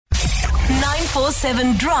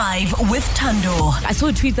24/7 Drive with Thando. I saw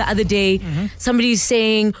a tweet the other day. Somebody's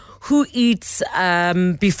saying, who eats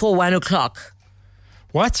before 1 o'clock?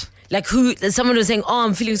 What? Like someone was saying, oh,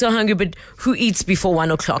 I'm feeling so hungry, but who eats before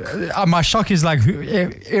 1 o'clock? My shock is like,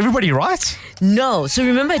 everybody, right? No. So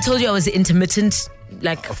remember I told you I was intermittent,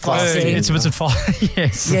 like fasting? Intermittent fast.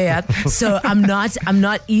 Yes. Yeah. So I'm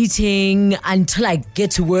not eating until I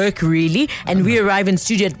get to work, really. And we arrive in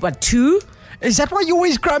studio at 2? Is that why you're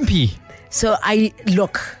always grumpy? So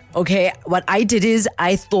okay, what I did is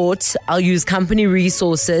I thought I'll use company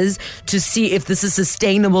resources to see if this is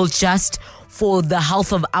sustainable just for the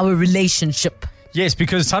health of our relationship. Yes,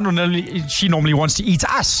 because she normally wants to eat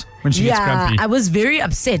us when she gets grumpy. I was very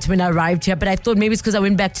upset when I arrived here, but I thought maybe it's because I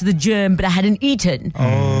went back to the gym, but I hadn't eaten.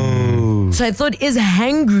 Oh. So I thought, is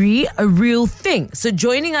hangry a real thing? So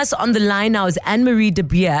joining us on the line now is Anne-Marie de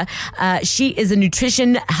Beer. She is a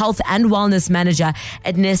nutrition, health and wellness manager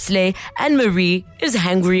at Nestle. Anne-Marie, is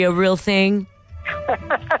hangry a real thing?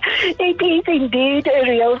 It is indeed a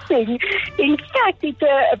real thing. In fact, it's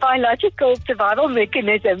a biological survival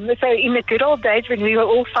mechanism. So in the good old days when we were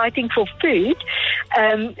all fighting for food,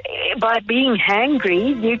 by being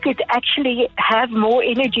hangry, you could actually have more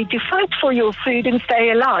energy to fight for your food and stay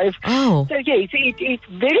alive. Oh. So yes, it's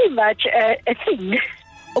very much a thing.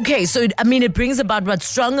 Okay, so it brings about what?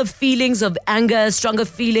 Stronger feelings of anger, stronger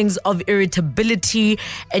feelings of irritability,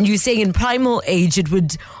 and you're saying in primal age it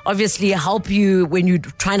would obviously help you when you're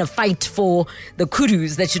trying to fight for the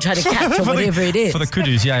kudus that you're trying to catch or whatever it is. For the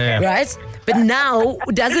kudus, yeah. Right? But now,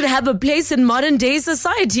 does it have a place in modern day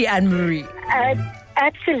society, Anne-Marie?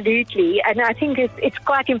 Absolutely, and I think it's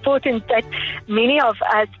quite important that many of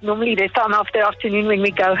us, normally this time of the afternoon when we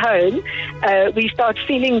go home, we start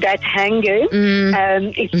feeling that hunger,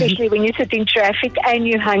 especially when you sit in traffic and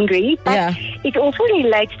you're hungry. But it also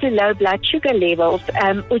relates to low blood sugar levels,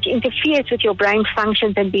 which interferes with your brain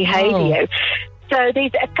functions and behavior. So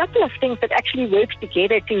there's a couple of things that actually work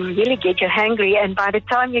together to really get you hungry, and by the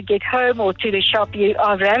time you get home or to the shop, you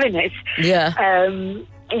are ravenous. Yeah.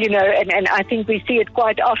 And I think we see it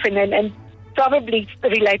quite often, and probably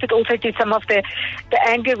related also to some of the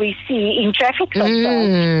anger we see in traffic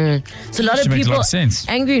sometimes. So a lot of people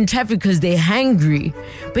angry in traffic because they're hangry.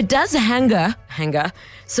 But does hunger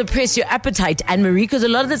suppress your appetite, Anne-Marie? Because a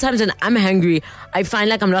lot of the times when I'm hungry, I find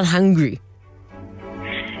like I'm not hungry.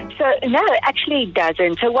 So no, actually it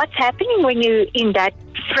doesn't. So what's happening when you're in that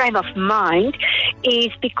frame of mind is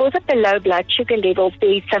because of the low blood sugar levels,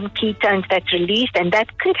 there's some ketones that's released, and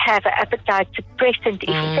that could have an appetite suppressant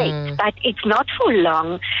effect, but it's not for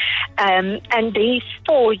long. And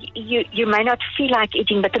therefore, you may not feel like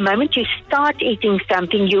eating, but the moment you start eating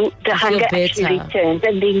something, the hunger actually returns,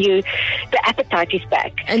 and then the appetite is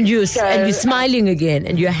back. And you're smiling again,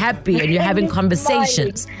 and you're happy, and you're having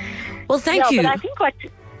conversations. Well, thank you. But I think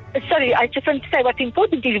Sorry, I just want to say what's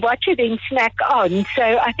important is what you then snack on. So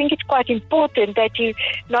I think it's quite important that you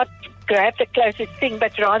not grab the closest thing,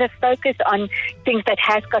 but rather focus on things that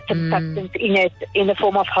has got some substance in it, in the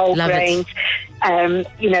form of whole grains.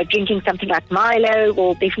 Drinking something like Milo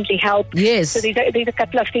will definitely help. Yes. So there's a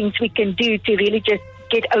couple of things we can do to really just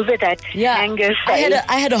get over that anger phase.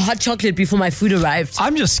 I had a hot chocolate before my food arrived.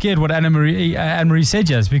 I'm just scared what Anne-Marie said,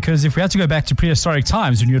 yes, because if we had to go back to prehistoric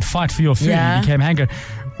times when you'd fight for your food and you became hangry,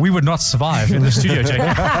 we would not survive in the studio, Jake.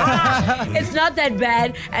 It's not that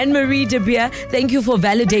bad. Anne-Marie de Beer, thank you for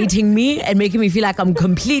validating me and making me feel like I'm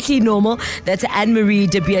completely normal. That's Anne-Marie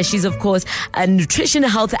de Beer. She's, of course, a nutrition,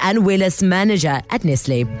 health and wellness manager at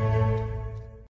Nestle.